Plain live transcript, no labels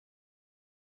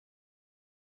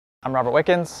I'm Robert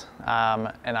Wickens,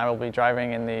 and I will be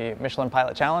driving in the Michelin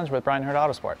Pilot Challenge with Bryan Herta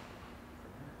Autosport.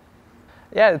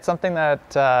 Yeah, it's something that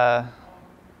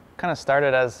kind of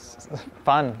started as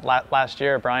fun. Last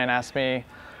year, Bryan asked me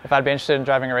if I'd be interested in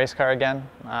driving a race car again.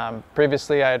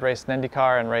 Previously, I had raced in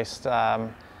Indycar and raced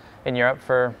in Europe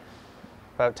for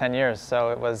about 10 years, so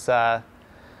it was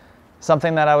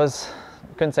something that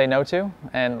couldn't say no to,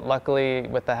 and luckily,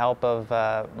 with the help of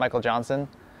Michael Johnson,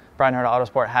 Bryan Herta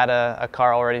Autosport had a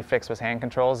car already fixed with hand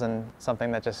controls, and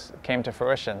something that just came to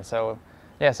fruition. So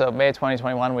yeah, so May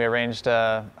 2021 we arranged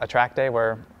a track day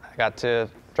where I got to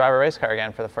drive a race car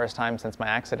again for the first time since my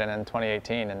accident in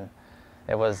 2018, and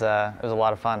it was a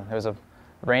lot of fun. It was a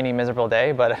rainy, miserable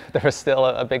day, but there was still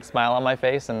a big smile on my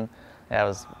face, and yeah, it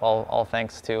was all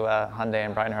thanks to Hyundai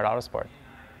and Bryan Herta Autosport.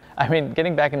 I mean,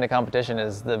 getting back into competition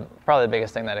is probably the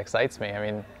biggest thing that excites me.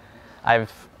 I mean,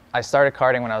 I started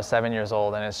karting when I was 7 years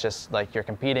old, and it's just like you're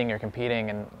competing,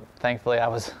 and thankfully I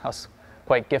was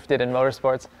quite gifted in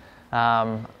motorsports,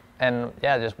 and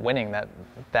yeah, just winning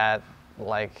that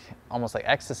like almost like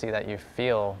ecstasy that you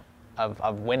feel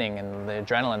of winning, and the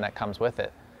adrenaline that comes with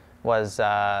it was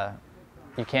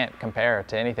you can't compare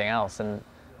to anything else. And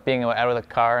being out of the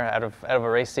car, out of a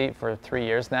race seat for 3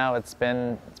 years now, it's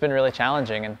been really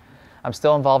challenging. And I'm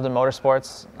still involved in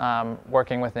motorsports,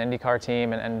 working with an Indycar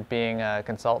team and being a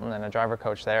consultant and a driver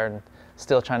coach there, and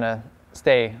still trying to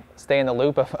stay in the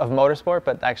loop of motorsport,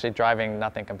 but actually driving,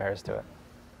 nothing compares to it.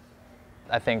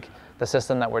 I think the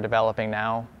system that we're developing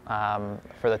now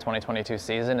for the 2022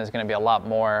 season is going to be a lot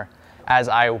more as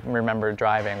I remember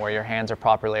driving, where your hands are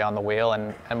properly on the wheel,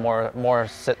 and more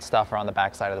sit stuff are on the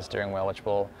backside of the steering wheel, which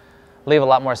will leave a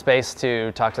lot more space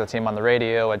to talk to the team on the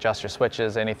radio, adjust your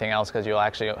switches, anything else, because you'll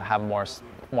actually have more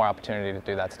opportunity to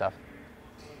do that stuff.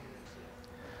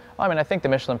 Well, I mean, I think the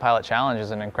Michelin Pilot Challenge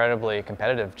is an incredibly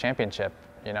competitive championship.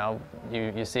 You know,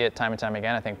 you see it time and time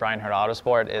again. I think Bryan Herta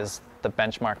Autosport is the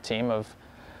benchmark team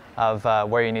of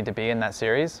where you need to be in that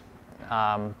series.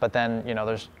 But then, you know,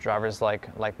 there's drivers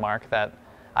like Mark that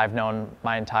I've known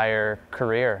my entire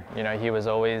career. You know, he was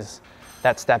always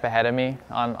that step ahead of me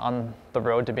on the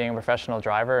road to being a professional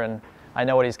driver, and I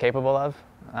know what he's capable of.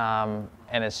 And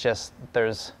it's just,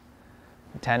 there's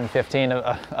 10, 15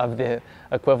 of the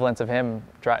equivalents of him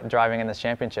driving in this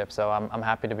championship, so I'm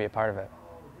happy to be a part of it.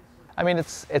 I mean,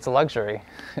 it's a luxury.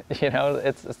 You know,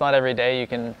 it's not every day you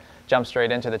can jump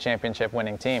straight into the championship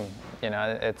winning team. You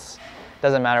know, it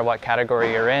doesn't matter what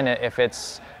category you're in, if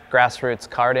it's grassroots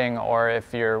karting or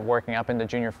if you're working up into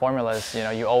junior formulas, you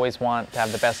know, you always want to have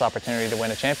the best opportunity to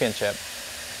win a championship.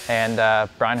 And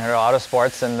Bryan Herta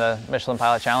Autosports and the Michelin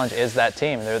Pilot Challenge is that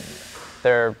team.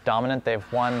 They're dominant.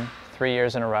 They've won 3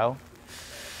 years in a row,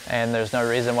 and there's no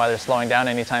reason why they're slowing down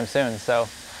anytime soon. So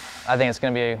I think it's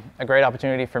going to be a great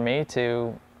opportunity for me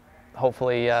to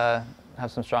hopefully have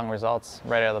some strong results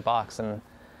right out of the box. And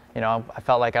you know, I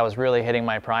felt like I was really hitting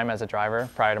my prime as a driver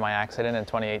prior to my accident in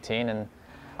 2018, and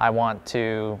I want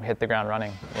to hit the ground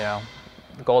running. You know,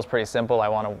 the goal is pretty simple. I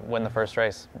want to win the first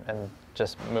race and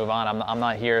just move on. I'm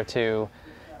not here to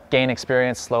gain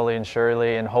experience slowly and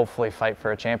surely and hopefully fight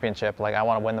for a championship. Like, I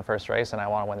want to win the first race and I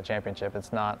want to win the championship.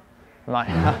 I'm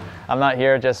not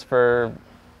here just to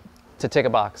tick a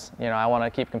box. You know, I want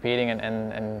to keep competing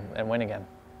and win again.